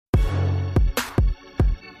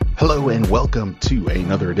Hello and welcome to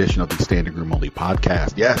another edition of the Standing Room Only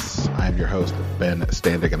podcast. Yes, I'm your host, Ben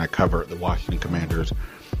Standing, and I cover the Washington Commanders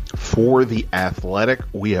for The Athletic.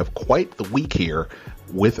 We have quite the week here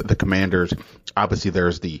with the Commanders. Obviously,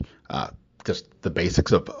 there's the just the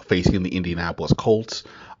basics of facing the Indianapolis Colts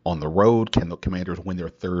on the road. Can the Commanders win their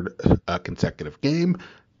third consecutive game?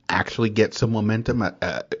 Actually get some momentum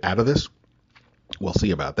out of this? We'll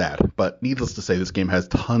see about that. But needless to say, this game has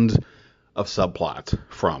tons of subplots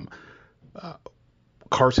from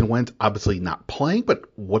Carson Wentz obviously not playing, but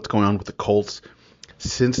what's going on with the Colts.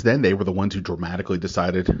 Since then, they were the ones who dramatically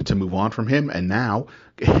decided to move on from him, and now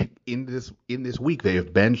in this week they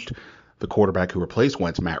have benched the quarterback who replaced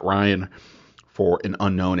Wentz, Matt Ryan, for an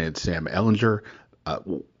unknown and Sam Ehlinger.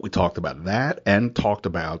 We talked about that and talked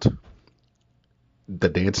about the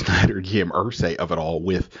Dan Snyder, Jim Irsay of it all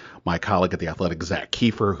with my colleague at The Athletic, Zach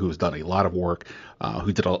Kiefer, who's done a lot of work,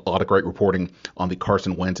 who did a lot of great reporting on the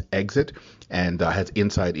Carson Wentz exit and has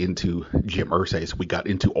insight into Jim Irsay. So we got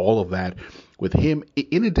into all of that with him,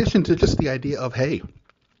 in addition to just the idea of, hey,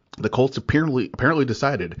 the Colts apparently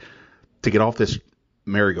decided to get off this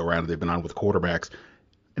merry-go-round they've been on with quarterbacks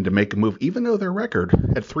and to make a move, even though their record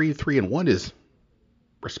at 3-3-1 is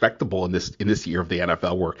respectable in this year of the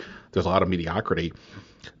NFL, where there's a lot of mediocrity.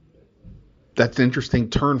 That's an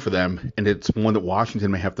interesting turn for them, and it's one that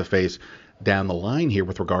Washington may have to face down the line here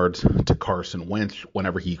with regards to Carson Wentz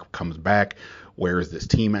whenever he comes back. Where is this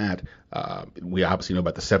team at? We obviously know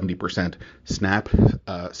about the 70% snap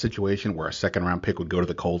situation, where a second-round pick would go to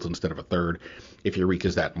the Colts instead of a third if he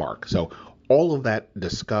reaches that mark. So all of that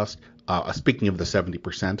discussed. Speaking of the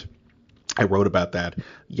 70%, I wrote about that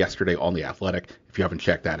yesterday on The Athletic. If you haven't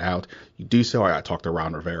checked that out, you do so. I talked to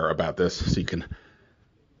Ron Rivera about this, so you can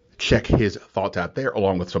check his thoughts out there,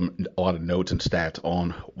 along with a lot of notes and stats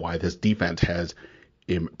on why this defense has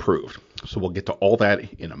improved. So we'll get to all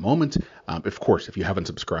that in a moment. Of course, if you haven't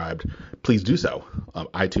subscribed, please do so.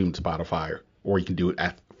 iTunes, Spotify, or you can do it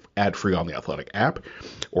ad-free on the Athletic app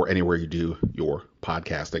or anywhere you do your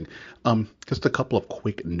podcasting. Just a couple of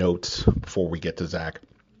quick notes before we get to Zach.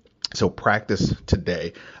 So practice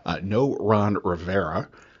today. No Ron Rivera.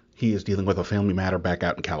 He is dealing with a family matter back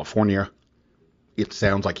out in California. It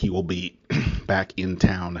sounds like he will be back in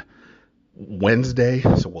town Wednesday.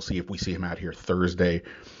 So we'll see if we see him out here Thursday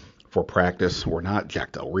for practice or not.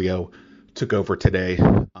 Jack Del Rio took over today.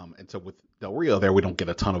 And so with Del Rio there, we don't get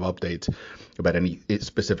a ton of updates about any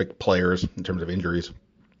specific players in terms of injuries.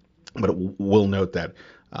 But we'll note that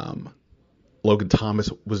Logan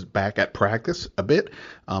Thomas was back at practice a bit.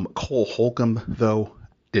 Cole Holcomb, though,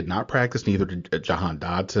 did not practice. Neither did Jahan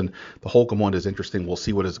Dodson. The Holcomb one is interesting. We'll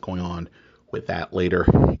see what is going on with that later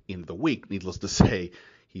in the week. Needless to say,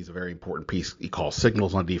 he's a very important piece. He calls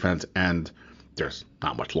signals on defense, and there's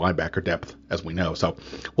not much linebacker depth, as we know. So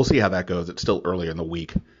we'll see how that goes. It's still early in the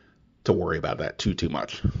week to worry about that too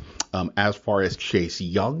much. As far as Chase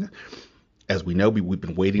Young, as we know, we've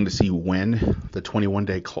been waiting to see when the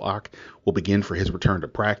 21-day clock will begin for his return to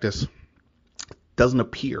practice. Doesn't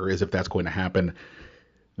appear as if that's going to happen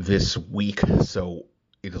this week, so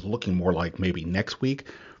it is looking more like maybe next week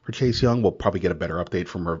for Chase Young. We'll probably get a better update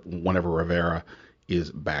from whenever Rivera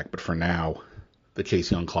is back, but for now, the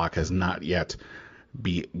Chase Young clock has not yet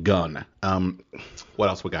begun. What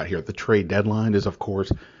else we got here? The trade deadline is, of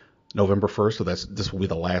course, November 1st, so this will be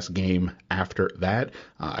the last game after that.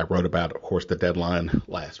 I wrote about, of course, the deadline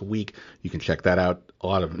last week. You can check that out. A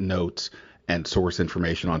lot of notes and source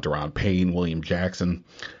information on Daron Payne, William Jackson.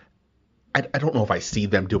 I don't know if I see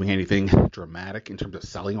them doing anything dramatic in terms of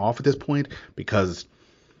selling off at this point because,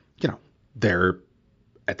 they're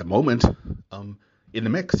at the moment in the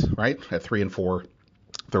mix, right? At 3-4.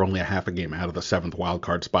 They're only a half a game out of the 7th wild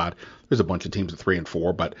card spot. There's a bunch of teams at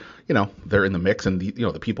 3-4, but they're in the mix, and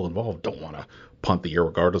the people involved don't want to punt the year,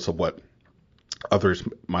 regardless of what others,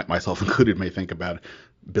 myself included, may think about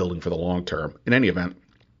building for the long term. In any event,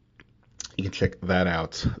 you can check that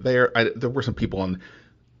out there. There were some people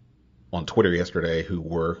on Twitter yesterday who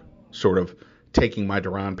were sort of taking my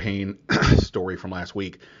Daron Payne story from last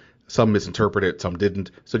week. Some misinterpreted it, some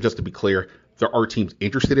didn't. So just to be clear, there are teams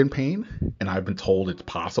interested in Payne, and I've been told it's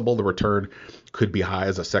possible the return could be high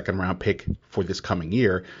as a second-round pick for this coming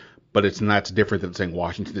year, but that's different than saying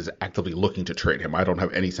Washington is actively looking to trade him. I don't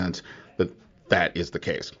have any sense that that is the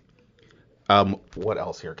case. What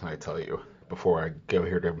else here can I tell you before I go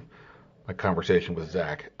here to my conversation with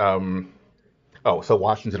Zach? So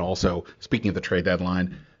Washington also, speaking of the trade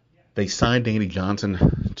deadline, they signed Danny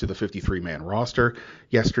Johnson to the 53-man roster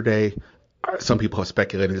yesterday. Some people have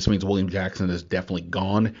speculated this means William Jackson is definitely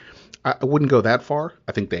gone. I wouldn't go that far.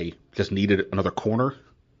 I think they just needed another corner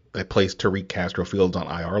they placed Tariq Castro Fields on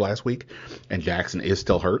IR last week, and Jackson is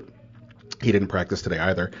still hurt. He didn't practice today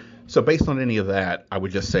either. So based on any of that, I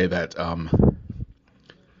would just say that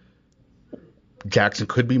Jackson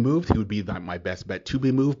could be moved. He would be my best bet to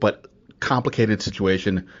be moved, but complicated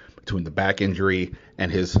situation between the back injury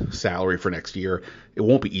and his salary for next year. It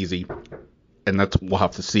won't be easy, and we'll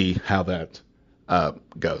have to see how that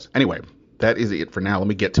goes. Anyway, that is it for now. Let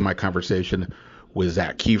me get to my conversation with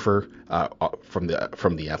Zak Keefer from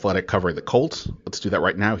the Athletic covering the Colts. Let's do that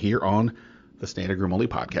right now here on the Standing Room Only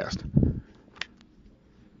podcast.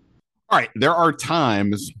 All right, there are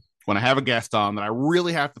times when I have a guest on that I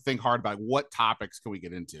really have to think hard about what topics can we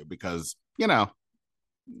get into, because,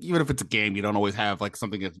 even if it's a game, you don't always have like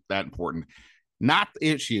something that's that important. Not the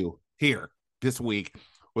issue here this week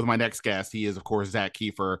with my next guest. He is, of course, Zak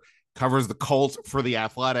Keefer, covers the Colts for the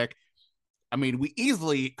Athletic. I mean, we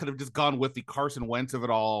easily could have just gone with the Carson Wentz of it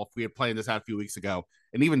all if we had planned this out a few weeks ago.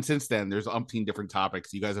 And even since then, there's umpteen different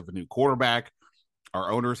topics. You guys have a new quarterback.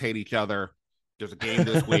 Our owners hate each other. There's a game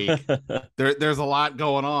this week. There's a lot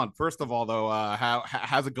going on. First of all, though,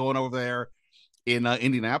 how's it going over there in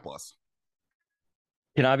Indianapolis?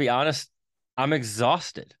 Can I be honest? I'm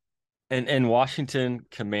exhausted. And Washington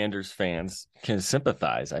Commanders fans can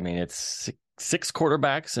sympathize. I mean, it's six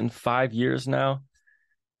quarterbacks in 5 years now.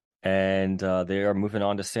 And they are moving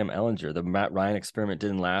on to Sam Ehlinger. The Matt Ryan experiment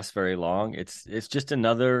didn't last very long. It's just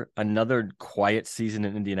another quiet season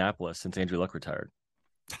in Indianapolis since Andrew Luck retired.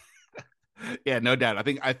 Yeah, no doubt.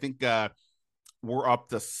 I think we're up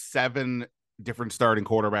to 7 different starting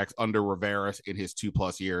quarterbacks under Rivera in his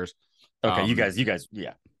 2+ years. Okay, you guys,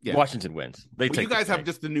 yeah. Washington wins. You guys have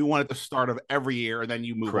just the new one at the start of every year, and then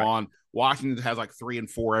you move Correct. on. Washington has like 3 and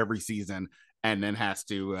 4 every season, and then has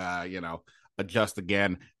to adjust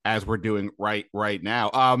again, as we're doing right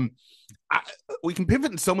now. We can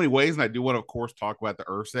pivot in so many ways, and I do want to, of course, talk about the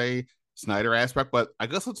Irsay Snyder aspect, but I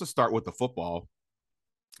guess let's just start with the football.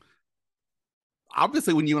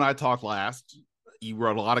 Obviously, when you and I talked last, you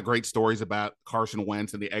wrote a lot of great stories about Carson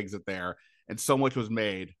Wentz and the exit there, and so much was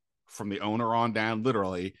made from the owner on down,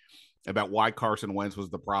 literally, about why Carson Wentz was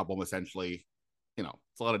the problem, essentially. It's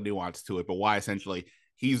a lot of nuance to it, but why essentially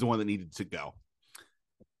he's the one that needed to go.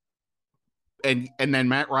 And then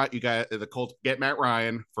Matt Ryan, the Colts get Matt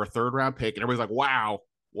Ryan for a 3rd-round pick, and everybody's like, wow,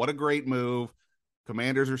 what a great move.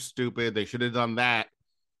 Commanders are stupid. They should have done that.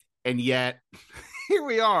 And yet, here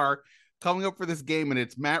we are coming up for this game, and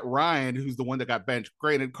it's Matt Ryan who's the one that got benched.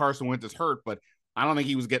 Granted, Carson Wentz is hurt, but I don't think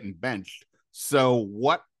he was getting benched. So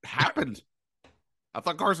what happened? I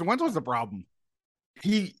thought Carson Wentz was the problem.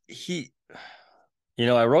 I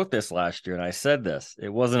wrote this last year, and I said this. It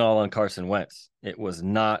wasn't all on Carson Wentz. It was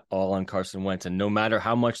not all on Carson Wentz. And no matter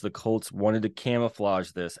how much the Colts wanted to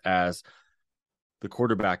camouflage this as the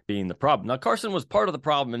quarterback being the problem. Now, Carson was part of the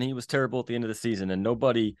problem, and he was terrible at the end of the season, and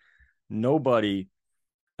nobody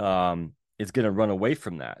is going to run away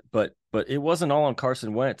from that. But it wasn't all on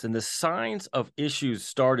Carson Wentz. And the signs of issues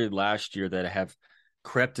started last year that have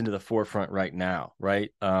crept into the forefront right now,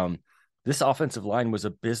 right? This offensive line was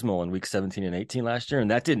abysmal in week 17 and 18 last year,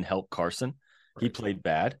 and that didn't help Carson. Right. He played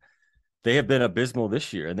bad. They have been abysmal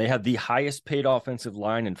this year, and they have the highest paid offensive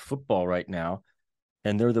line in football right now.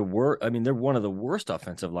 And they're they're one of the worst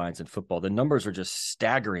offensive lines in football. The numbers are just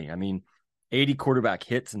staggering. I mean, 80 quarterback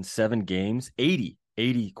hits in 7 games, 80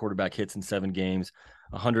 quarterback hits in 7 games,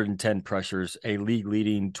 110 pressures, a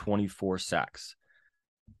league-leading 24 sacks.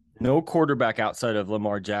 No quarterback outside of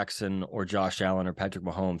Lamar Jackson or Josh Allen or Patrick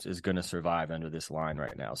Mahomes is going to survive under this line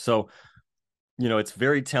right now. So, it's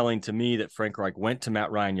very telling to me that Frank Reich went to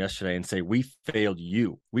Matt Ryan yesterday and say, we failed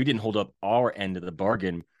you. We didn't hold up our end of the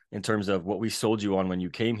bargain in terms of what we sold you on when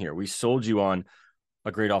you came here. We sold you on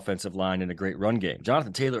a great offensive line and a great run game.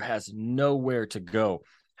 Jonathan Taylor has nowhere to go.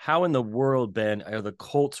 How in the world, Ben, are the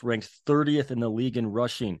Colts ranked 30th in the league in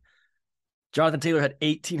rushing? Jonathan Taylor had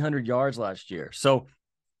 1,800 yards last year. So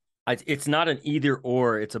it's not an either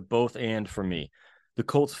or, it's a both and for me. The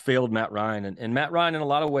Colts failed Matt Ryan, and Matt Ryan in a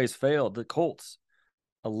lot of ways failed the Colts.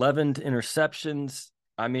 11 interceptions.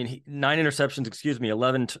 9 interceptions,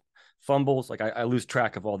 11 fumbles. Like I lose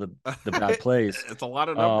track of all the bad plays. It's a lot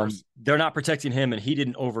of numbers. They're not protecting him, and he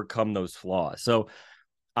didn't overcome those flaws. So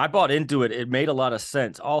I bought into it. It made a lot of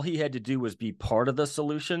sense. All he had to do was be part of the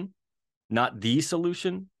solution, not the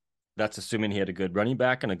solution. That's assuming he had a good running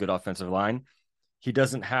back and a good offensive line. He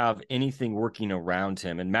doesn't have anything working around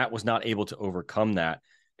him, and Matt was not able to overcome that.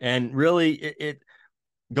 And really, it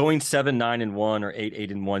going 7-9-1 or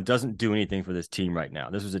 8-8-1 doesn't do anything for this team right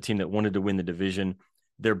now. This was a team that wanted to win the division.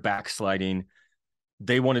 They're backsliding.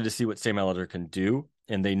 They wanted to see what Sam Ehlinger can do,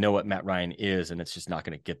 and they know what Matt Ryan is, and it's just not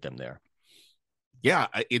going to get them there. Yeah,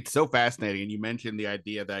 it's so fascinating. And you mentioned the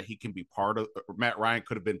idea that he can be Matt Ryan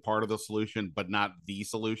could have been part of the solution, but not the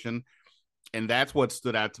solution. And that's what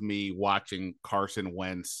stood out to me watching Carson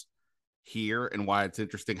Wentz here, and why it's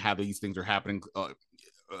interesting how these things are happening.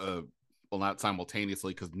 Well, not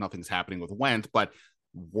simultaneously because nothing's happening with Wentz, but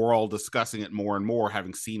we're all discussing it more and more,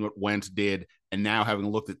 having seen what Wentz did, and now having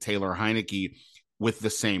looked at Taylor Heinicke with the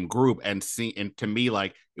same group and see. And to me,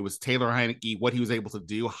 like, it was Taylor Heinicke, what he was able to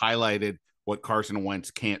do highlighted what Carson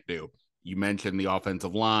Wentz can't do. You mentioned the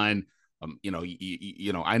offensive line. I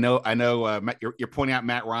know. You're pointing out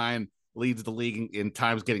Matt Ryan leads the league in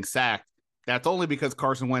times getting sacked. That's only because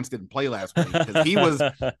Carson Wentz didn't play last week, because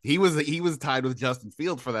he was tied with Justin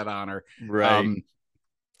Fields for that honor. Right.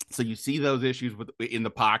 So you see those issues in the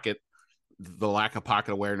pocket, the lack of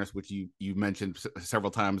pocket awareness, which you mentioned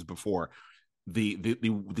several times before, the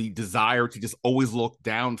desire to just always look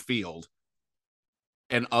downfield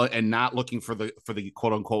and not looking for the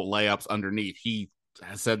quote unquote layups underneath. He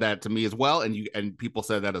has said that to me as well, and people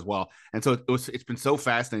said that as well. And so it's been so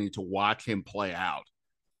fascinating to watch him play out.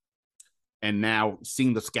 And now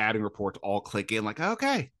seeing the scouting reports all click in, like,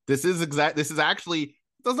 okay, this is actually,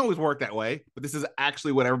 it doesn't always work that way, but this is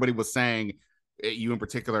actually what everybody was saying, you in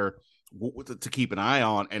particular, to keep an eye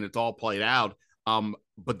on, and it's all played out.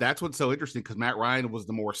 But that's what's so interesting, because Matt Ryan was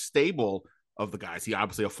the more stable of the guys. He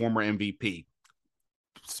obviously a former MVP,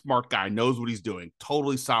 smart guy, knows what he's doing,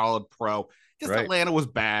 totally solid pro. Just right. Atlanta was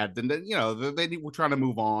bad, and then they were trying to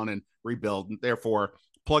move on and rebuild, and therefore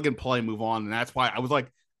plug and play, move on. And that's why I was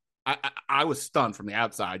like, I was stunned from the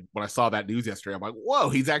outside when I saw that news yesterday. I'm like, whoa,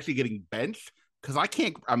 he's actually getting benched, because I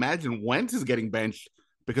can't imagine Wentz is getting benched,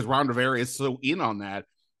 because Ron Rivera is so in on that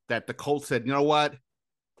the Colts said, you know what,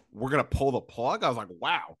 we're going to pull the plug. I was like,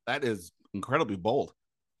 wow, that is incredibly bold.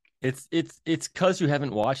 It's because you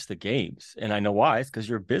haven't watched the games, and I know why. It's because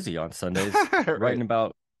you're busy on Sundays right. writing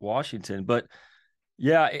about Washington. But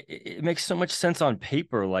yeah, it makes so much sense on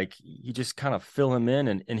paper. Like, you just kind of fill him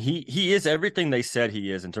in, and he is everything they said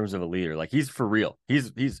he is in terms of a leader. Like, he's for real.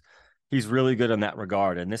 He's really good in that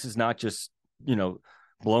regard. And this is not just,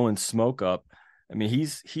 blowing smoke up. I mean,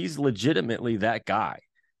 he's legitimately that guy,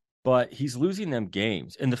 but he's losing them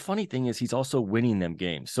games. And the funny thing is, he's also winning them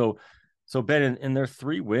games. So Ben, in their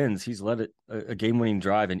 3 wins, he's led a game-winning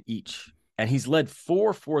drive in each, and he's led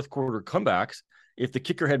 4 fourth-quarter comebacks. If the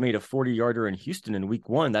kicker had made a 40-yarder in Houston in week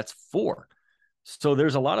 1, that's 4. So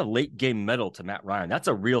there's a lot of late-game metal to Matt Ryan. That's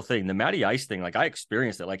a real thing. The Matty Ice thing, like, I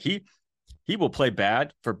experienced it. Like, he will play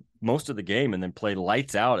bad for most of the game and then play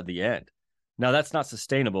lights out at the end. Now, that's not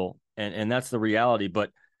sustainable, and that's the reality.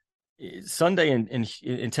 But Sunday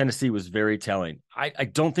in Tennessee was very telling. I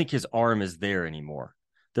don't think his arm is there anymore.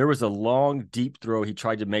 There was a long, deep throw he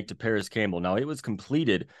tried to make to Paris Campbell. Now, it was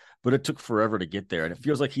completed, but it took forever to get there. And it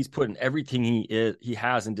feels like he's putting everything he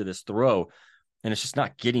has into this throw, and it's just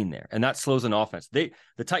not getting there. And that slows an offense. The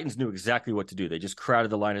Titans knew exactly what to do. They just crowded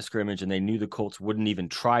the line of scrimmage, and they knew the Colts wouldn't even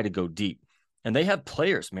try to go deep. And they have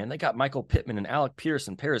players, man. They got Michael Pittman and Alec Pierce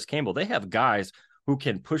and Paris Campbell. They have guys who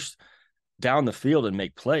can push down the field and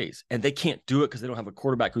make plays, and they can't do it because they don't have a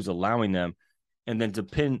quarterback who's allowing them. And then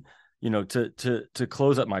to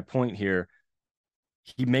close up my point here,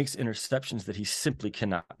 he makes interceptions that he simply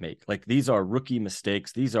cannot make. Like, these are rookie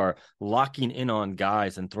mistakes. These are locking in on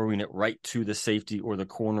guys and throwing it right to the safety or the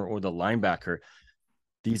corner or the linebacker.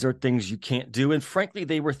 These are things you can't do. And frankly,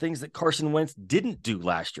 they were things that Carson Wentz didn't do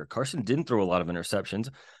last year. Carson didn't throw a lot of interceptions.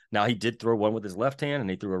 Now, he did throw one with his left hand, and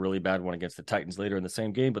he threw a really bad one against the Titans later in the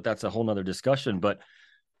same game, but that's a whole nother discussion. But,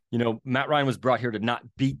 Matt Ryan was brought here to not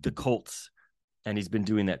beat the Colts, and he's been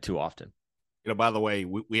doing that too often. By the way,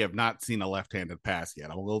 we have not seen a left-handed pass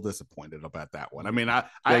yet. I'm a little disappointed about that one. I mean,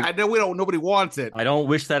 I know nobody wants it. I don't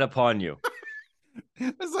wish that upon you.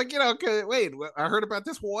 It's like, okay, wait, I heard about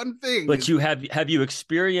this one thing. But have you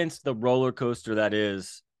experienced the roller coaster that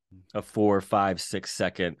is a 4, 5, 6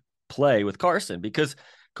 second play with Carson? Because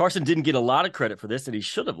Carson didn't get a lot of credit for this, and he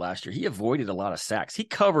should have last year. He avoided a lot of sacks. He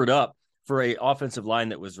covered up for an offensive line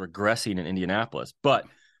that was regressing in Indianapolis. But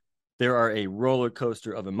there are a roller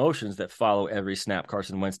coaster of emotions that follow every snap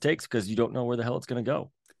Carson Wentz takes, because you don't know where the hell it's going to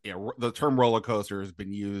go. Yeah, the term roller coaster has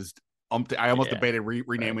been used. I almost debated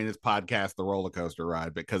renaming this podcast the roller coaster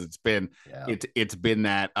ride, because it's been that it's been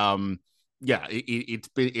that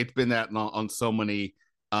on so many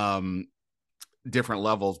different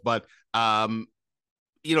levels. But and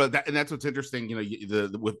that's what's interesting.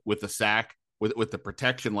 With the sack, with the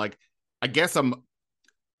protection. Like, I guess I'm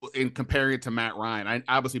in comparing it to Matt Ryan.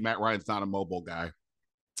 Obviously Matt Ryan's not a mobile guy.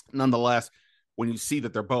 Nonetheless, when you see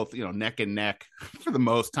that they're both neck and neck for the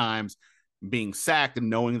most times being sacked, and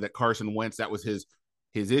knowing that Carson Wentz, that was his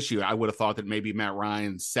his issue. I would have thought that maybe Matt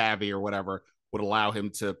Ryan's savvy or whatever would allow him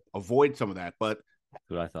to avoid some of that. But that's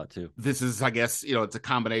what I thought too. This is, I guess, it's a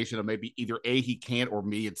combination of maybe either A, he can't, or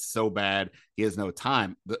B, it's so bad he has no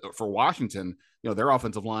time. For Washington, their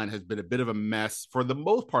offensive line has been a bit of a mess for the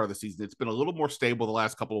most part of the season. It's been a little more stable the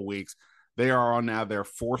last couple of weeks. They are on now their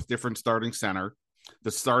fourth different starting center.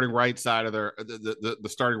 The starting right side of the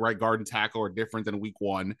starting right guard and tackle are different than week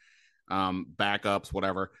one. Backups,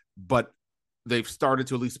 whatever. But they've started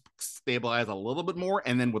to at least stabilize a little bit more.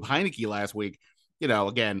 And then with Heinicke last week,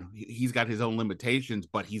 again, he's got his own limitations,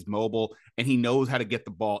 but he's mobile and he knows how to get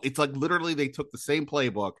the ball. It's like literally they took the same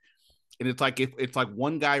playbook, and it's like it's like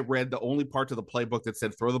one guy read the only parts of the playbook that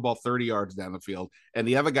said throw the ball 30 yards down the field, and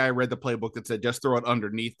the other guy read the playbook that said just throw it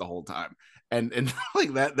underneath the whole time. And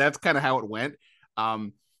like that's kind of how it went.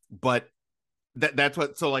 But that's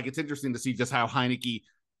what. So like it's interesting to see just how Heinicke.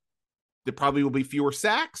 There probably will be fewer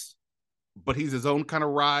sacks, but he's his own kind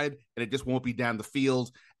of ride, and it just won't be down the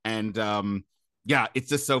field. And yeah, it's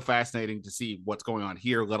just so fascinating to see what's going on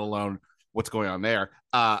here, let alone what's going on there.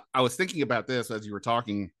 I was thinking about this as you were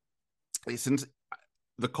talking, since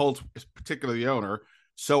the Colts, particularly the owner,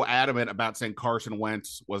 so adamant about saying Carson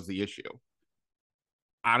Wentz was the issue.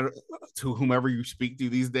 To whomever you speak to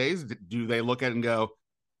these days, do they look at it and go,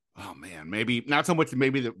 oh man, maybe not so much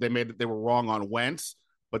maybe they were wrong on Wentz,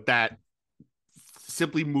 but that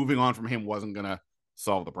simply moving on from him wasn't going to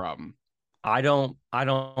solve the problem? I don't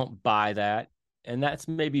buy that. And that's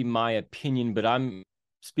maybe my opinion, but I'm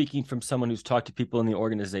speaking from someone who's talked to people in the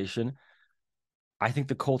organization. I think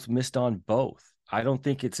the Colts missed on both. I don't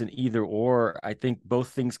think it's an either or. I think both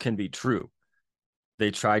things can be true. They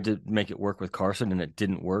tried to make it work with Carson and it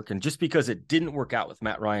didn't work. And just because it didn't work out with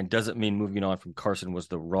Matt Ryan doesn't mean moving on from Carson was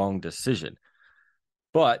the wrong decision.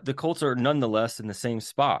 But the Colts are nonetheless in the same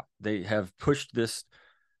spot. They have pushed this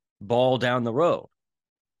ball down the road.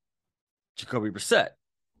 Jacoby Brissett,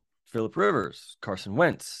 Phillip Rivers, Carson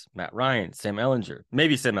Wentz, Matt Ryan, Sam Ehlinger.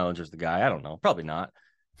 Maybe Sam Ellinger's the guy. I don't know. Probably not.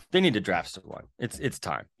 They need to draft someone. It's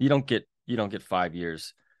time. You don't get 5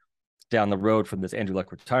 years down the road from this Andrew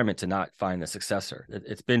Luck retirement to not find the successor.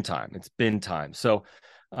 It's been time. It's been time. So,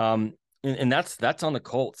 and that's on the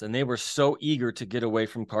Colts. And they were so eager to get away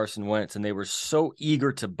from Carson Wentz, and they were so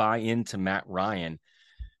eager to buy into Matt Ryan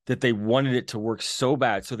that they wanted it to work so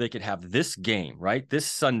bad so they could have this game, right, this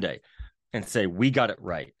Sunday, and say, we got it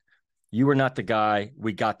right. You were not the guy.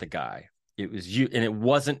 We got the guy. It was you. And it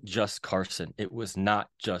wasn't just Carson. It was not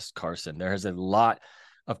just Carson. There is a lot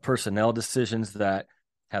of personnel decisions that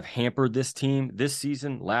have hampered this team this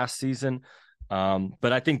season, last season.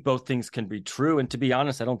 But I think both things can be true. And to be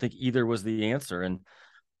honest, I don't think either was the answer. And,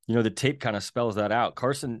 the tape kind of spells that out.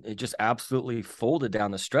 Carson, it just absolutely folded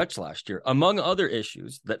down the stretch last year, among other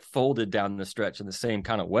issues that folded down the stretch in the same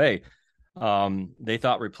kind of way. They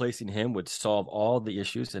thought replacing him would solve all the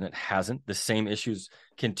issues, and it hasn't. The same issues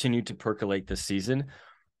continue to percolate this season,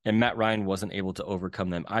 and Matt Ryan wasn't able to overcome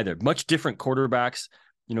them either. Much different quarterbacks.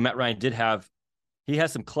 Matt Ryan he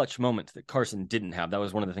has some clutch moments that Carson didn't have. That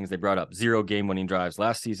was one of the things they brought up. 0 game-winning drives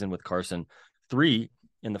last season with Carson, 3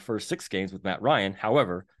 in the first 6 games with Matt Ryan.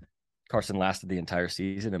 However, Carson lasted the entire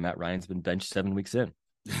season, and Matt Ryan's been benched 7 weeks in.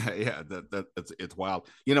 Yeah, it's wild.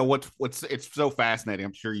 It's so fascinating.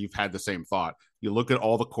 I'm sure you've had the same thought. You look at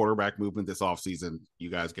all the quarterback movement this offseason.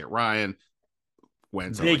 You guys get Ryan.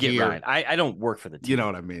 Wentz they get here. Ryan. I don't work for the team. You know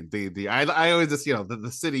what I mean? I always just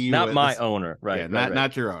the city you not my owner, right? Yeah, right.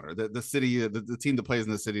 Not your owner. The city, the team that plays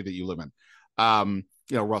in the city that you live in.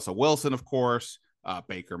 Russell Wilson, of course.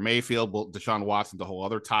 Baker Mayfield, Deshaun Watson, the whole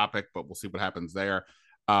other topic, but we'll see what happens there.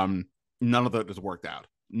 None of that has worked out.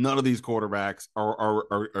 None of these quarterbacks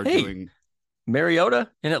are doing. Mariota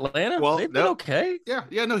in Atlanta? Well, they've been okay. Yeah,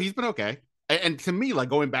 no, he's been okay. And to me, like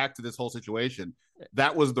going back to this whole situation,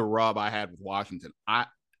 that was the rub I had with Washington.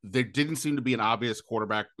 There didn't seem to be an obvious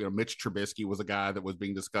quarterback. Mitch Trubisky was a guy that was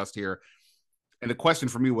being discussed here. And the question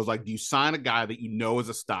for me was like, do you sign a guy that is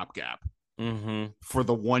a stopgap for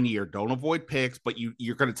the 1 year? Don't avoid picks, but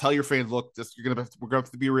you're going to tell your fans, look, we're going to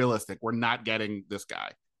have to be realistic. We're not getting this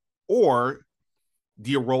guy. Or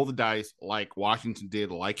do you roll the dice like Washington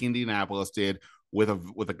did, like Indianapolis did, with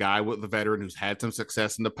a guy with a veteran who's had some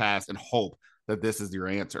success in the past, and hope that this is your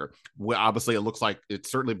answer? Well, obviously, it looks like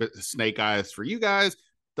it's certainly been snake eyes for you guys.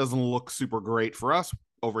 Doesn't look super great for us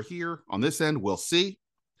over here on this end. We'll see.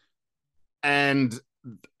 And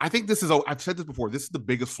I think I've said this before, this is the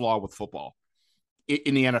biggest flaw with football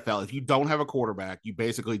in the NFL. If you don't have a quarterback, you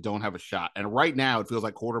basically don't have a shot. And right now, it feels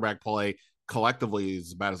like quarterback play collectively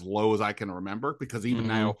is about as low as I can remember, because even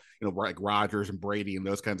now, like Rodgers and Brady and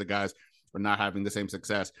those kinds of guys are not having the same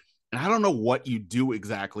success. And I don't know what you do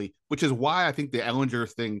exactly, which is why I think the Ehlinger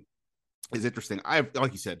thing is interesting.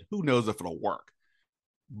 Like you said, who knows if it'll work?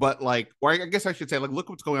 But like, or I guess I should say, like, look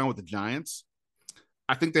what's going on with the Giants.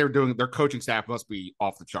 I think their coaching staff must be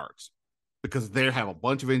off the charts because they have a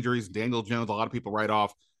bunch of injuries. Daniel Jones, a lot of people write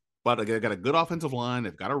off, but they've got a good offensive line.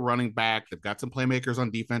 They've got a running back. They've got some playmakers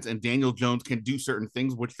on defense, and Daniel Jones can do certain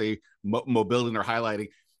things, which they mobility are highlighting.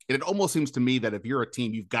 And it almost seems to me that if you're a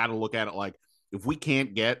team, you've got to look at it like, if we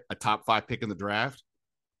can't get a top 5 pick in the draft,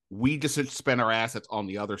 we just spend our assets on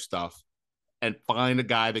the other stuff and find a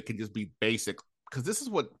guy that can just be basic. Because this is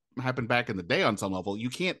what happened back in the day on some level. You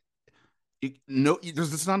can't,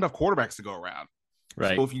 there's just not enough quarterbacks to go around.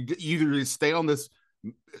 Right. So if you either stay on this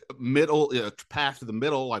middle path to the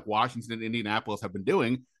middle, like Washington and Indianapolis have been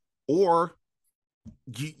doing, or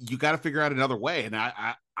you got to figure out another way. And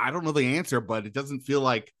I don't know the answer, but it doesn't feel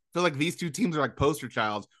like these two teams are like poster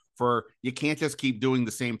childs for you can't just keep doing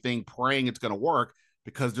the same thing, praying it's going to work,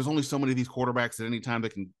 because there's only so many of these quarterbacks at any time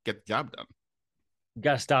that can get the job done. You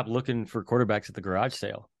got to stop looking for quarterbacks at the garage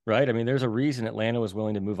sale, right? I mean, there's a reason Atlanta was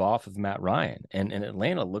willing to move off of Matt Ryan, and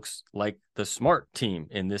Atlanta looks like the smart team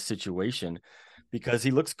in this situation because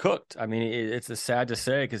he looks cooked. I mean, it's sad to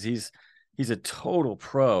say because he's a total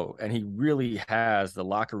pro and he really has the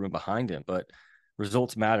locker room behind him, but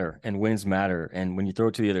results matter and wins matter. And when you throw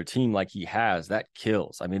it to the other team like he has, that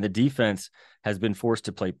kills. I mean, the defense has been forced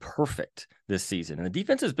to play perfect this season, and the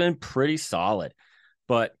defense has been pretty solid,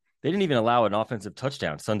 but they didn't even allow an offensive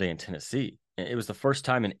touchdown Sunday in Tennessee. It was the first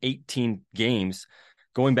time in 18 games,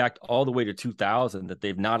 going back all the way to 2000, that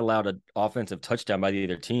they've not allowed an offensive touchdown by the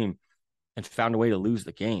other team and found a way to lose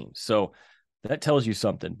the game. So that tells you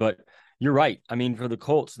something. But you're right. I mean, for the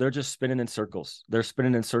Colts, they're just spinning in circles. They're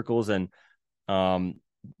spinning in circles. And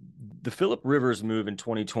the Phillip Rivers move in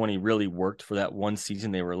 2020 really worked for that one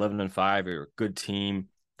season. They were 11-5. They were a good team.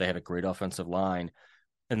 They had a great offensive line.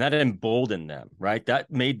 And that emboldened them, right? That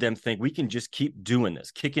made them think we can just keep doing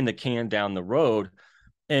this, kicking the can down the road.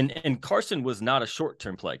 And Carson was not a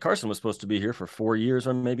short-term play. Carson was supposed to be here for 4 years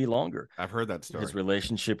or maybe longer. I've heard that story. His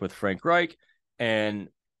relationship with Frank Reich. And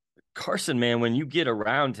Carson, man, when you get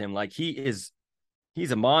around him, like he's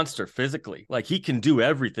a monster physically. Like he can do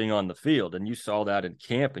everything on the field. And you saw that in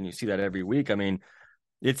camp and you see that every week. I mean,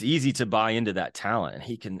 it's easy to buy into that talent. And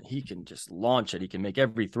he can just launch it. He can make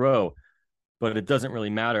every throw. But it doesn't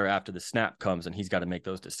really matter after the snap comes and he's got to make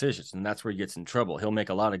those decisions. And that's where he gets in trouble. He'll make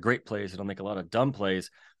a lot of great plays. He'll make a lot of dumb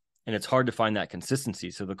plays. And it's hard to find that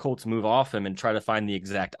consistency. So the Colts move off him and try to find the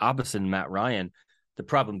exact opposite in Matt Ryan. The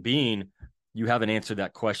problem being you haven't answered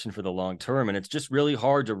that question for the long term. And it's just really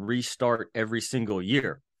hard to restart every single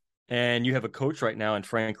year. And you have a coach right now in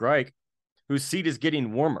Frank Reich whose seat is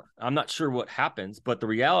getting warmer. I'm not sure what happens, but the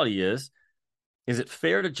reality is it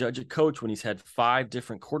fair to judge a coach when he's had 5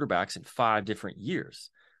 different quarterbacks in 5 different years?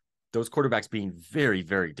 Those quarterbacks being very,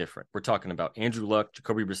 very different. We're talking about Andrew Luck,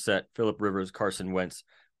 Jacoby Brissett, Phillip Rivers, Carson Wentz,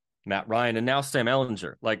 Matt Ryan, and now Sam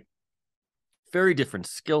Ehlinger. Like, very different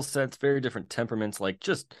skill sets, very different temperaments, like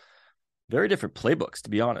just very different playbooks, to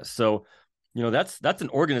be honest. So, that's an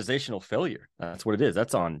organizational failure. That's what it is.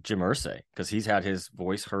 That's on Jim Irsay because he's had his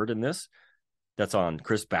voice heard in this. That's on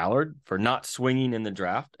Chris Ballard for not swinging in the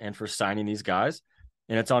draft and for signing these guys.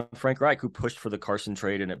 And it's on Frank Reich, who pushed for the Carson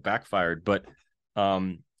trade and it backfired. But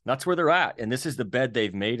that's where they're at. And this is the bed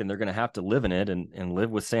they've made, and they're going to have to live in it and live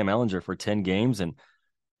with Sam Ehlinger for 10 games and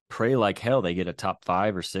pray like hell they get a top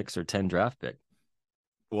 5 or 6 or 10 draft pick.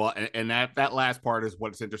 Well, and that last part is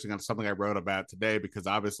what's interesting on something I wrote about today, because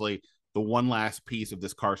obviously the one last piece of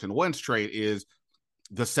this Carson Wentz trade is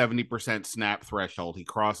the 70% snap threshold. He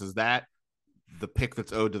crosses that. The pick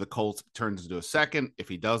that's owed to the Colts turns into a second. If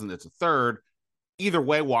he doesn't, it's a third. Either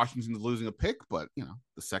way, Washington's losing a pick, but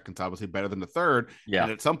the second's obviously better than the third. Yeah.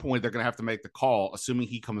 And at some point, they're going to have to make the call, assuming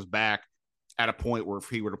he comes back at a point where if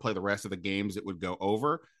he were to play the rest of the games, it would go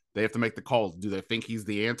over. They have to make the call. Do they think he's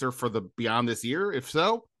the answer for the beyond this year? If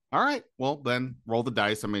so, all right, well, then roll the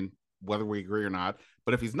dice. I mean, whether we agree or not.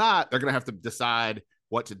 But if he's not, they're going to have to decide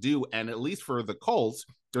what to do. And at least for the Colts,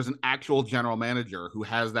 there's an actual general manager who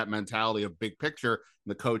has that mentality of big picture,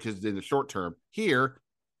 and the coach is in the short term. Here,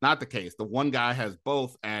 not the case. The one guy has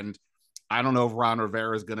both, and I don't know if Ron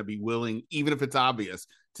Rivera is going to be willing, even if it's obvious,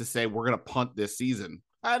 to say we're going to punt this season.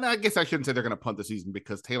 And I guess I shouldn't say they're going to punt the season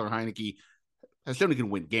because Taylor Heineke has shown he can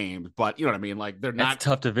win games, but you know what I mean? Like they're not. That's a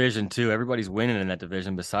tough division too. Everybody's winning in that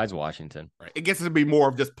division besides Washington. Right. It gets to be more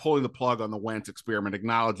of just pulling the plug on the Wentz experiment,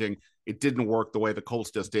 acknowledging it didn't work the way the Colts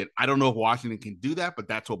just did. I don't know if Washington can do that, but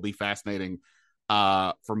that's what'll be fascinating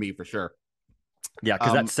for me for sure. Yeah,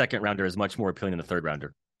 because that second rounder is much more appealing than the third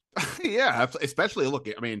rounder. Yeah, especially look.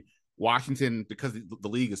 I mean, Washington, because the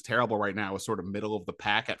league is terrible right now, is sort of middle of the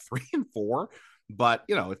pack at 3-4. But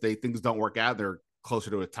if things don't work out, they're closer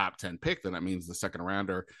to a top 10 pick. Then that means the second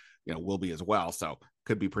rounder, will be as well. So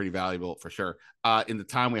could be pretty valuable for sure. In the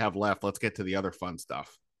time we have left, let's get to the other fun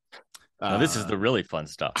stuff. Now, this is the really fun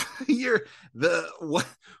stuff. You're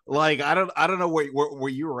I don't know where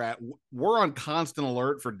you were at. We're on constant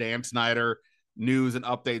alert for Dan Snyder news and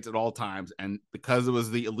updates at all times, and because it was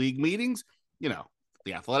the league meetings,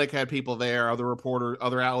 the Athletic had people there, other reporters,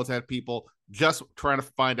 other outlets had people just trying to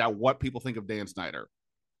find out what people think of Dan Snyder.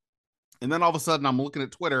 And then all of a sudden, I'm looking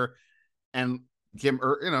at Twitter, and Jim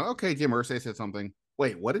Irsay said something.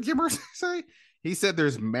 Wait, what did Jim Irsay say? He said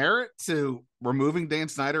there's merit to removing Dan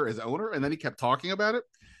Snyder as owner, and then he kept talking about it.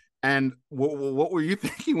 And what were you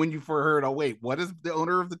thinking when you first heard, oh, wait, what is the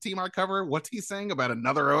owner of the team I cover? What's he saying about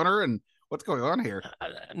another owner, and what's going on here?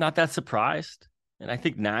 Not that surprised. And I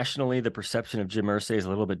think nationally, the perception of Jim Irsay is a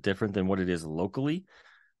little bit different than what it is locally.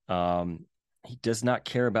 He does not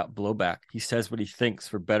care about blowback. He says what he thinks,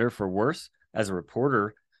 for better, for worse. As a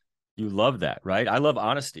reporter, you love that, right? I love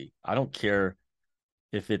honesty. I don't care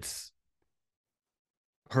if it's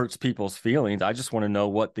hurts people's feelings. I just want to know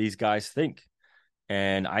what these guys think.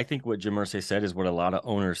 And I think what Jim Irsay said is what a lot of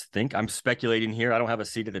owners think. I'm speculating here. I don't have a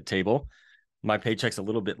seat at the table. My paycheck's a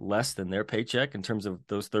little bit less than their paycheck in terms of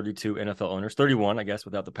those 32 NFL owners, 31, I guess,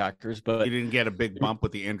 without the Packers. But you didn't get a big bump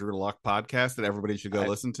with the Andrew Luck podcast that everybody should go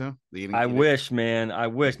listen to. I wish, man. I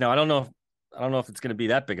wish. Now, I don't know if it's going to be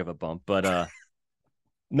that big of a bump, but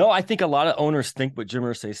no, I think a lot of owners think what Jim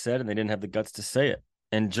Irsay said, and they didn't have the guts to say it.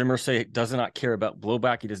 And Jim Irsay does not care about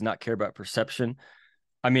blowback. He does not care about perception.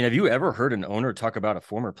 I mean, have you ever heard an owner talk about a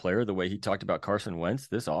former player the way he talked about Carson Wentz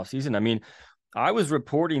this offseason? I mean, I was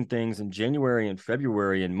reporting things in January and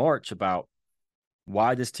February and March about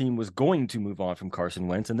why this team was going to move on from Carson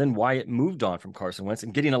Wentz, and then why it moved on from Carson Wentz,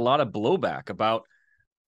 and getting a lot of blowback about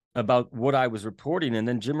what I was reporting. And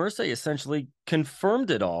then Jim Irsay essentially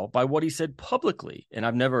confirmed it all by what he said publicly. And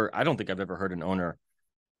I don't think I've ever heard an owner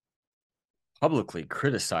publicly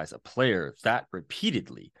criticize a player that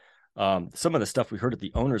repeatedly. Some of the stuff we heard at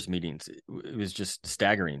the owners' meetings, it was just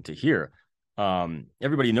staggering to hear.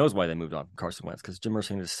 Everybody knows why they moved on from Carson Wentz, because Jim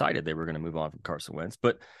Irsay decided they were going to move on from Carson Wentz.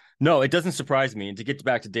 But no, it doesn't surprise me. And to get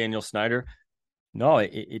back to Daniel Snyder, no,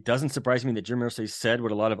 it doesn't surprise me that Jim Irsay said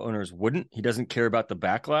what a lot of owners wouldn't. He doesn't care about the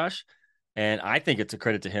backlash. And I think it's a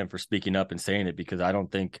credit to him for speaking up and saying it, because I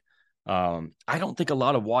don't think a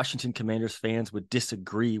lot of Washington Commanders fans would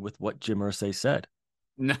disagree with what Jim Irsay said.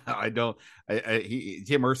 No, I don't.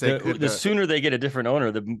 Jim Irsay the sooner they get a different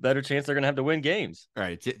owner, the better chance they're going to have to win games. All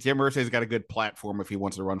right, Jim Irsay's got a good platform if he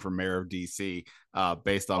wants to run for mayor of DC,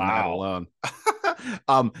 based on that alone.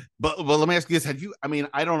 But let me ask you this: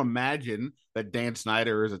 I don't imagine that Dan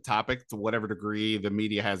Snyder is a topic to whatever degree the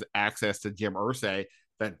media has access to Jim Irsay,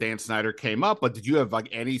 that Dan Snyder came up. But did you have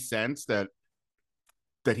any sense that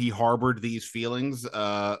he harbored these feelings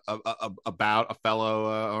about a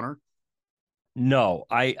fellow owner? No,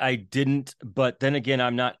 I didn't. But then again,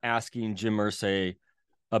 I'm not asking Jim Irsay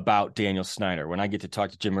about Daniel Snyder. When I get to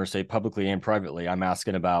talk to Jim Irsay publicly and privately, I'm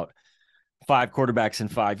asking about 5 quarterbacks in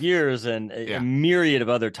 5 years and a myriad of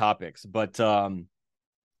other topics. But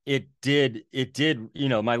it did,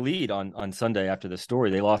 my lead on Sunday after the story,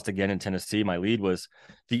 they lost again in Tennessee. My lead was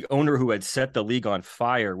the owner who had set the league on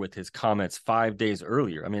fire with his comments 5 days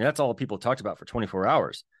earlier. I mean, that's all people talked about for 24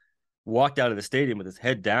 hours. Walked out of the stadium with his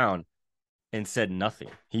head down and said nothing.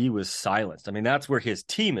 He was silenced. I mean, that's where his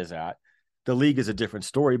team is at. The league is a different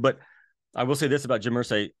story. But I will say this about Jim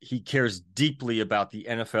Irsay: he cares deeply about the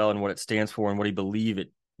NFL and what it stands for and what he believes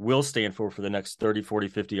it will stand for the next 30, 40,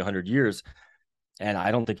 50, 100 years. And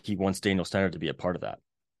I don't think he wants Daniel Snyder to be a part of that.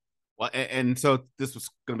 Well, and so this was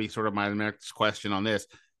going to be sort of my next question on this.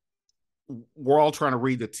 We're all trying to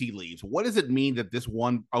read the tea leaves. What does it mean that this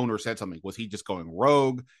one owner said something? Was he just going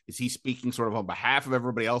rogue? Is he speaking sort of on behalf of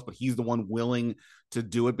everybody else, but he's the one willing to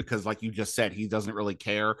do it because, like you just said, he doesn't really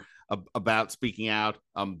care about speaking out?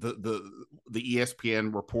 The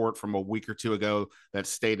ESPN report from a week or two ago that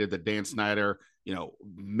stated that Dan Snyder,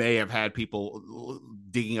 may have had people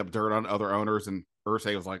digging up dirt on other owners, and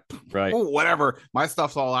Irsay was like, right, oh, whatever, my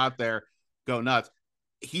stuff's all out there, go nuts.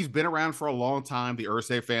 He's been around for a long time. The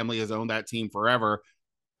Irsay family has owned that team forever.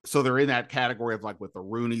 So they're in that category of like with the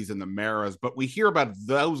Rooneys and the Maras. But we hear about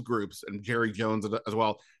those groups and Jerry Jones as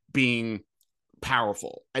well being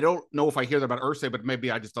powerful. I don't know if I hear that about Irsay, but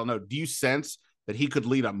maybe I just don't know. Do you sense that he could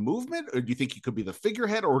lead a movement, or do you think he could be the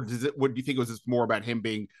figurehead, or do you think it was just more about him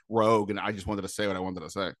being rogue and I just wanted to say what I wanted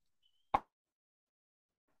to say?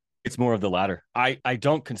 It's more of the latter. I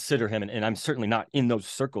don't consider him, and I'm certainly not in those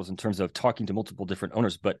circles in terms of talking to multiple different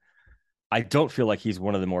owners, but I don't feel like he's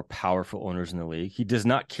one of the more powerful owners in the league. He does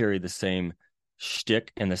not carry the same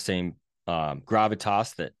shtick and the same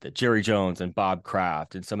gravitas that Jerry Jones and Bob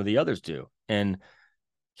Kraft and some of the others do. And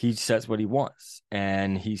he says what he wants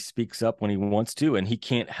and he speaks up when he wants to, and he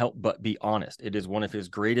can't help but be honest. It is one of his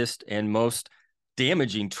greatest and most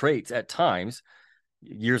damaging traits at times.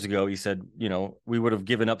 Years ago, he said, we would have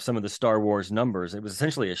given up some of the Star Wars numbers. It was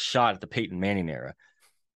essentially a shot at the Peyton Manning era,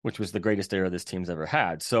 which was the greatest era this team's ever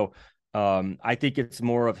had. So I think it's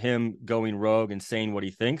more of him going rogue and saying what he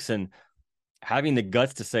thinks and having the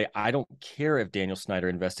guts to say, I don't care if Daniel Snyder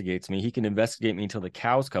investigates me. He can investigate me until the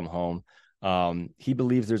cows come home. He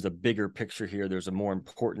believes there's a bigger picture here. There's a more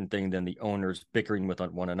important thing than the owners bickering with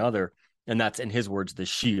one another. And that's, in his words, the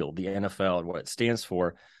shield, the NFL and what it stands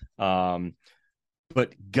for.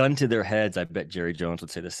 But gun to their heads, I bet Jerry Jones would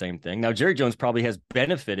say the same thing. Now, Jerry Jones probably has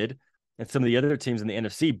benefited, and some of the other teams in the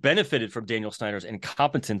NFC benefited from Daniel Snyder's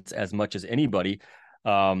incompetence as much as anybody.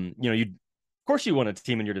 Of course you want a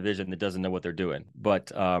team in your division that doesn't know what they're doing.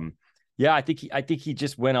 But yeah, I think he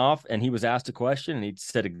just went off and he was asked a question and he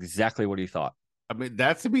said exactly what he thought. I mean,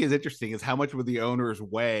 that to me is interesting, is how much would the owners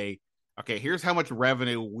weigh? Okay, here's how much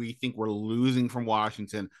revenue we think we're losing from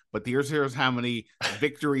Washington, but here's how many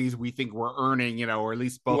victories we think we're earning, or at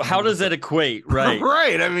least both. Well, how does that equate? Right.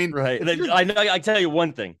 Right. I mean, right. I tell you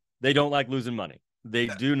one thing. They don't like losing money. They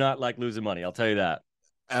do not like losing money. I'll tell you that.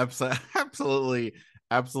 Absolutely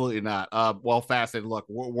not. Well, fascinating. Look,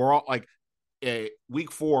 we're all like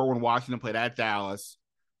week 4 when Washington played at Dallas.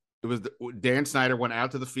 It was Dan Snyder went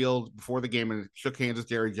out to the field before the game and shook hands with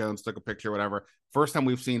Jerry Jones, took a picture, whatever. First time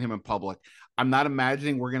we've seen him in public. I'm not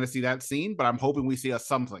imagining we're going to see that scene, but I'm hoping we see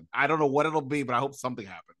something. I don't know what it'll be, but I hope something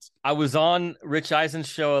happens. I was on Rich Eisen's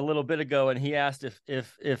show a little bit ago, and he asked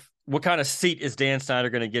if what kind of seat is Dan Snyder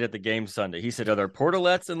going to get at the game Sunday. He said, are there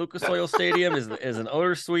portalettes in Lucas Oil Stadium? is an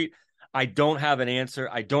owner suite? I don't have an answer.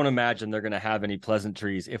 I don't imagine they're going to have any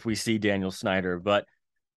pleasantries if we see Daniel Snyder, but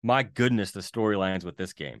my goodness, the storylines with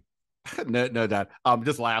this game. No doubt.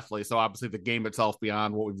 Just lastly, so obviously the game itself,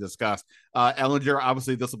 beyond what we've discussed, Ehlinger,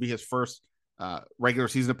 obviously this will be his first regular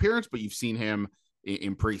season appearance, but you've seen him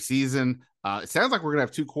in preseason. It sounds like we're gonna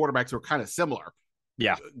have 2 quarterbacks who are kind of similar.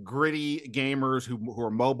 Yeah, gritty gamers who are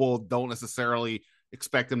mobile, don't necessarily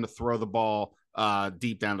expect them to throw the ball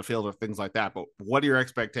deep down the field or things like that. But what are your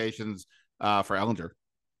expectations for Ehlinger?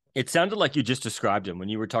 It sounded like you just described him when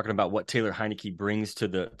you were talking about what Taylor Heinicke brings to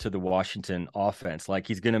the Washington offense. Like,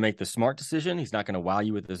 he's going to make the smart decision. He's not going to wow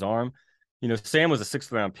you with his arm. Sam was a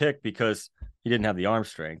 6th-round pick because he didn't have the arm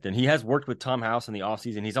strength. And he has worked with Tom House in the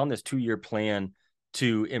offseason. He's on this 2-year plan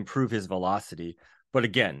to improve his velocity. But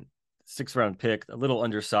again, 6th-round pick, a little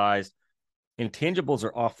undersized. Intangibles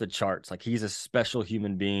are off the charts. Like, he's a special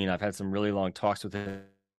human being. I've had some really long talks with him.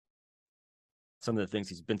 Some of the things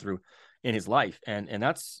he's been through in his life. And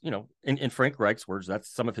that's, in Frank Reich's words,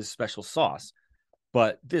 that's some of his special sauce.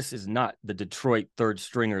 But this is not the Detroit third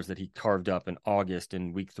stringers that he carved up in August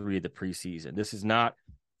in week 3 of the preseason. This is not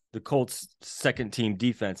the Colts' second team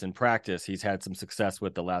defense in practice he's had some success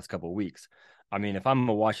with the last couple of weeks. I mean, if I'm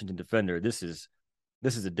a Washington defender, this is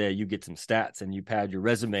a day you get some stats and you pad your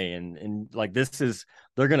resume and like they're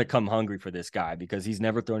going to come hungry for this guy because he's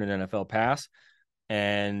never thrown an NFL pass.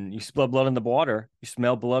 And you smell blood in the water,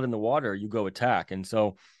 you go attack. And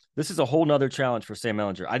so this is a whole nother challenge for Sam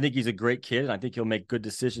Ehlinger. I think he's a great kid, and I think he'll make good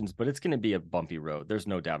decisions, but it's going to be a bumpy road. There's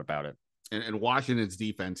no doubt about it. And Washington's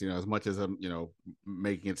defense, as much as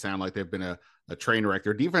making it sound like they've been a train wreck,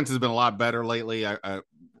 their defense has been a lot better lately. I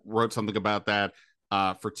wrote something about that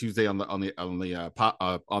for Tuesday on the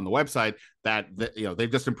website that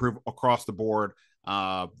they've just improved across the board.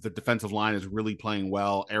 The defensive line is really playing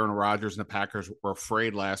well. Aaron Rodgers and the Packers were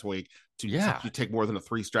afraid last week to take more than a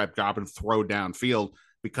 3-strap job and throw downfield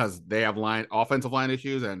because they have offensive line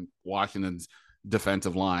issues and Washington's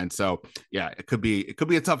defensive line. So yeah, it could be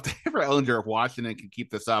a tough day for Ehlinger if Washington can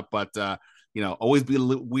keep this up, but always be a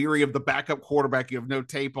little weary of the backup quarterback you have no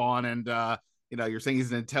tape on. And you're saying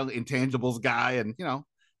he's an intangibles guy and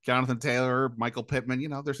Jonathan Taylor, Michael Pittman,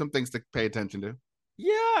 there's some things to pay attention to.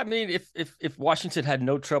 Yeah, I mean, if Washington had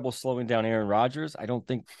no trouble slowing down Aaron Rodgers, I don't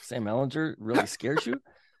think Sam Ehlinger really scares you.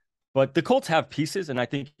 But the Colts have pieces, and I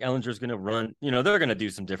think Ehlinger's going to run. They're going to do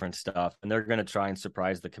some different stuff, and they're going to try and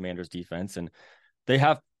surprise the Commanders' defense. And they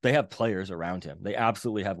have players around him. They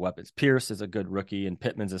absolutely have weapons. Pierce is a good rookie, and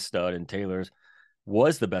Pittman's a stud, and Taylor's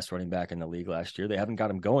was the best running back in the league last year. They haven't got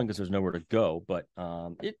him going because there's nowhere to go. But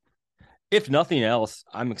if nothing else,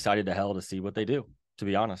 I'm excited to hell to see what they do, to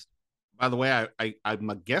be honest. By the way,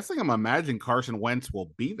 I'm imagining Carson Wentz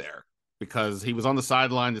will be there because he was on the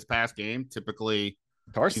sideline this past game. Typically,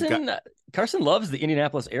 Carson loves the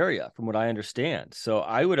Indianapolis area, from what I understand. So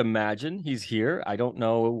I would imagine he's here. I don't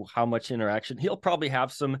know how much interaction. He'll probably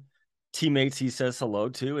have some teammates he says hello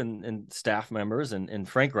to, and staff members, and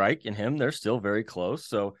Frank Reich and him. They're still very close.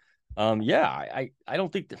 So, I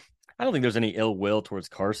don't think there's any ill will towards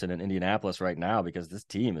Carson in Indianapolis right now, because this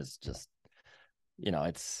team is just,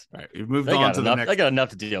 it's right. You've moved on to the next. They got enough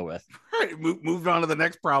to deal with. Right. Moved on to the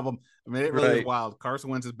next problem. I mean, it really is wild. Carson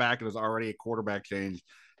Wentz is back, and there's already a quarterback change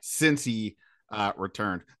since he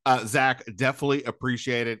returned. Zach, definitely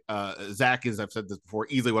appreciate it. Zach is, I've said this before,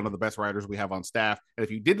 easily one of the best writers we have on staff. And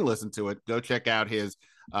if you didn't listen to it, go check out his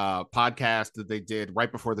podcast that they did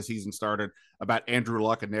right before the season started about Andrew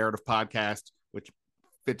Luck, a narrative podcast, which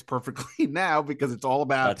fits perfectly now because it's all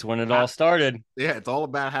about. That's when it all started. Yeah, it's all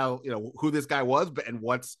about how, who this guy was and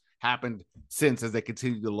what's happened since as they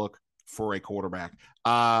continue to look for a quarterback.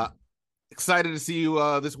 Excited to see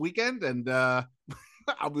you this weekend, and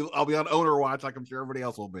I'll be on owner watch like I'm sure everybody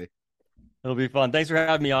else will be. It'll be fun. Thanks for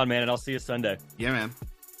having me on, man, and I'll see you Sunday. Yeah, man.